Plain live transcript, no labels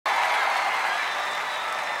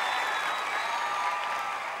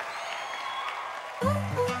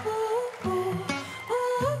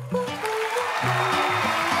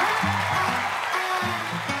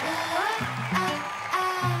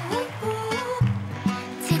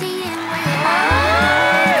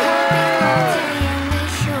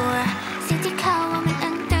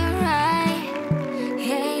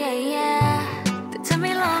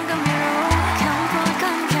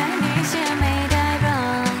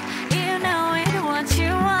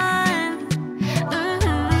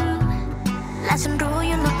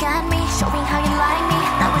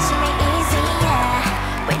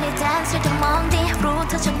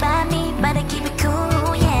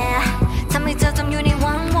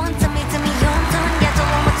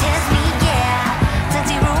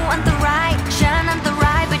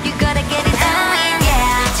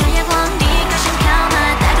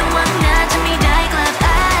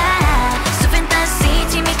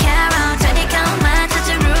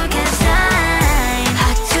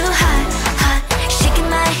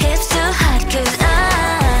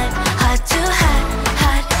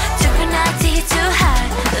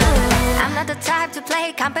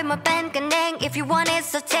ข้ามไปมาเป็นกันเอง if you want it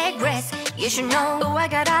so take risk you should know oh I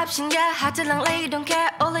got option yeah หากจะลังเล don't care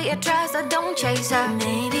only a trust I don't chase her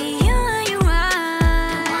maybe you are you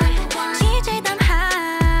are ที่ใจตามหา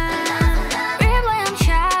real boy I'm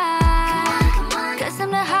shy cause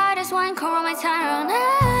I'm the hardest one call my time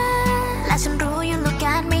และฉันรู้ you look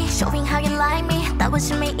at me showing how you like me แต่ว่า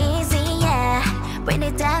ฉันไม่ easy yeah when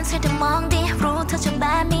they dance ให้เธอมองดีรู้เธอจะแบ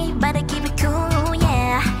บนี้ but I keep it cool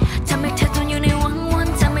yeah ทำให้เธอทนอยู่ในวังวน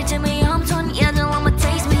ทำให้เธอไม่ยอมทนอยากจะลองมา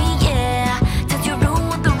taste me yeah ถ้าเธอรู้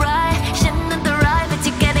ว่าตัวร้ายฉันอันตราย but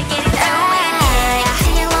you gotta get it through it yeah ถ้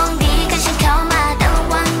ายังลองดีก็ฉันเข้ามาแต่ระ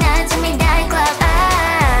วังนะจะไม่ได้กลับ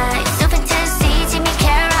so fantasy ที่ไม่แ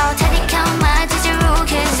ค่เราถ้าได้เข้ามาเธอจะรู้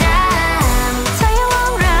cause I'm ถ้ายังลอ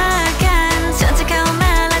งรักกันฉันจะเข้าม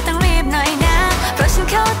าและต้องรีบหน่อยนะเพราะฉัน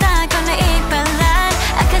เข้าตาคนละอีกเป็นล้าน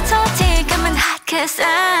ขอโทษทีก็มัน hot cause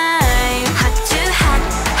I'm hot too hot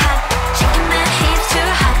hot shaking my hips too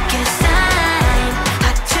hot cause I'm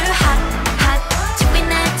hot too hot hot ทุกวิ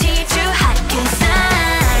นาที too hot cause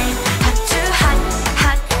I'm hot too hot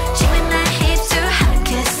hot shaking my hips too hot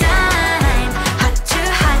cause I'm hot too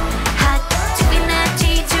hot hot ทุกวินา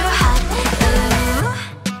ที too hot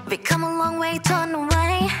ooh we come a long way ทนเอาไว้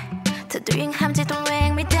เธอดูยังห้ามใจตัวเอง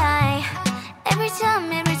ไม่ได้ every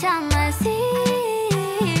time I see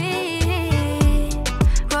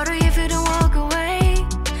what do you feel to walk away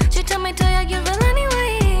ช่วยทำให้เธออยากอยู่แล้ว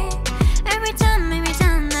anyway every time I need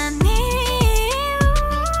you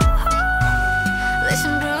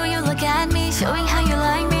listen bro you look at me showing how you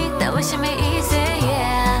like me แต่ว่าฉันไม่ easy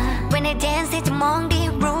yeah when I dance ให้เธอมองดี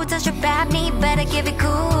รู้เธอชอบแบบนี้ better give it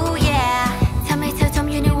cool yeah ทำให้เธอจม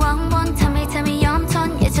อยู่ในวังวนทำให้เธอไม่ยอมทน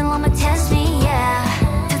อยากจะลองมา test me yeah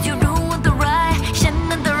เธอจะรู้ว่าตัวร้ายฉัน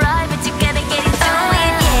อันตราย but you gotta get it through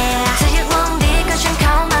it yeah เธออยากลองดีก็ฉันเ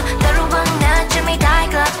ข้ามาแต่ระวังนะจะไม่ได้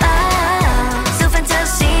กลับso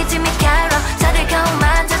fantasy ที่ไม่แค่เราถ้าได้เข้าม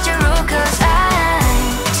าเธอจะรู้ cause I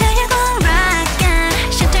เธออยากลองรักกัน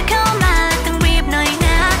ฉันจะเข้ามาต้องรีบหน่อยน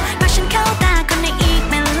ะเพราะฉันเข้าตาคนในอีก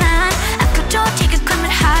เป็นล้านขอโทษที่กับคนมั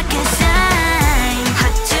น hard cause I'm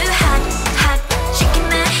hot too hot hot shaking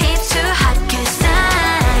my hips too hot cause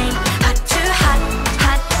I'm hot too hot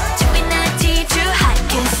hot ทุกวินาที too hot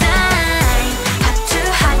cause I'm hot too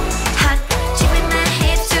hot hot shaking my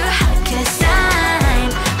hips too hot cause I'm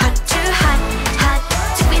hot too hot hot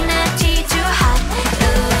ทุกวินาที too hot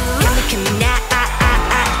ooh come me now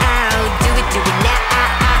do it now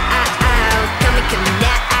come me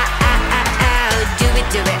now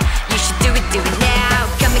do it you should do it now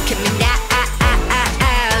come me now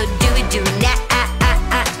do it now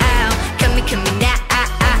come me now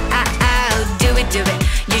do it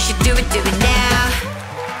you should do it now